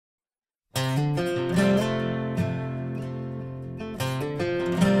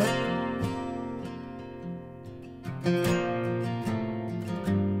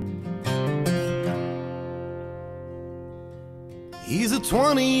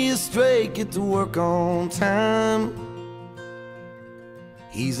20 years straight, get to work on time.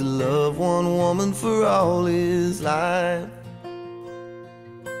 He's loved one woman for all his life.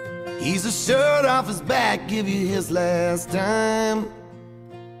 He's a shirt off his back, give you his last dime.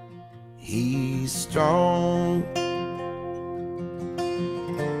 He's strong.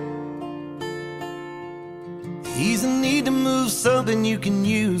 He's in need to move something, you can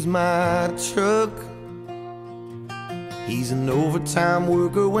use my truck. He's an overtime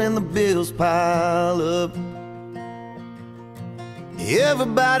worker when the bills pile up.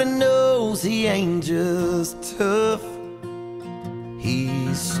 Everybody knows he ain't just tough.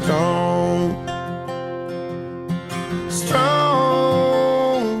 He's strong.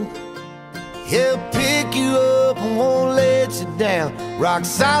 Strong. He'll pick you up and won't let you down. Rock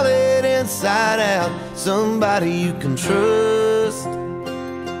solid inside out. Somebody you can trust.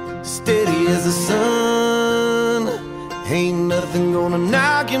 Steady as the sun. Ain't nothing gonna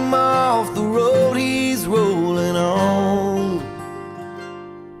knock him off the road he's rolling on.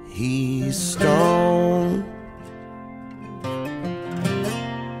 He's strong.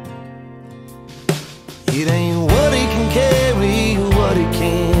 It ain't what he can carry, what he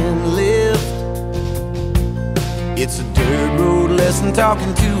can lift. It's a dirt road lesson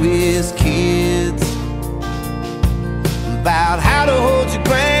talking to his kids about how to hold your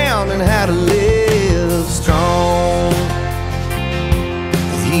ground and how to live strong.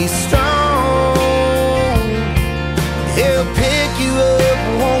 He's strong. He'll pick you up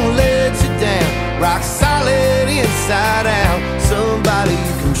and won't let you down. Rock solid inside out. Somebody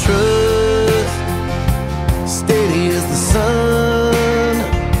you can trust. Steady as the sun.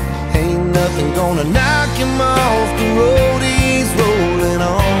 Ain't nothing gonna knock him off the road he's rolling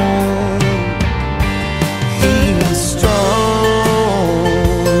on. He's strong.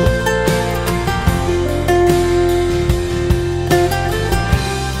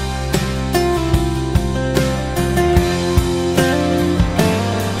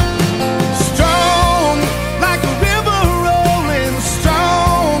 Strong like a river rolling.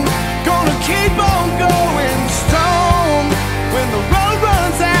 Strong, gonna keep on going. Strong, when the road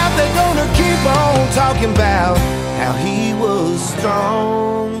runs out, they're gonna keep on talking about how he was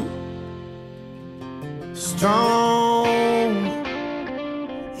strong. Strong.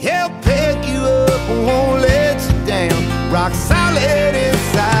 He'll pick you up and won't let you down. Rock solid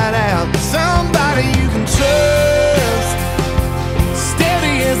inside out. Somebody you can trust.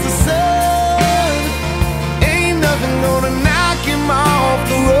 Steady as the sun. Ain't nothing gonna knock him off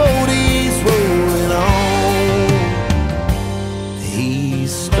the road he's rolling on.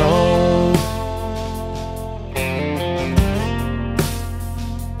 He's strong.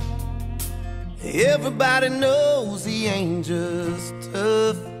 Everybody knows he ain't just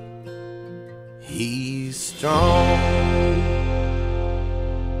tough. He's strong.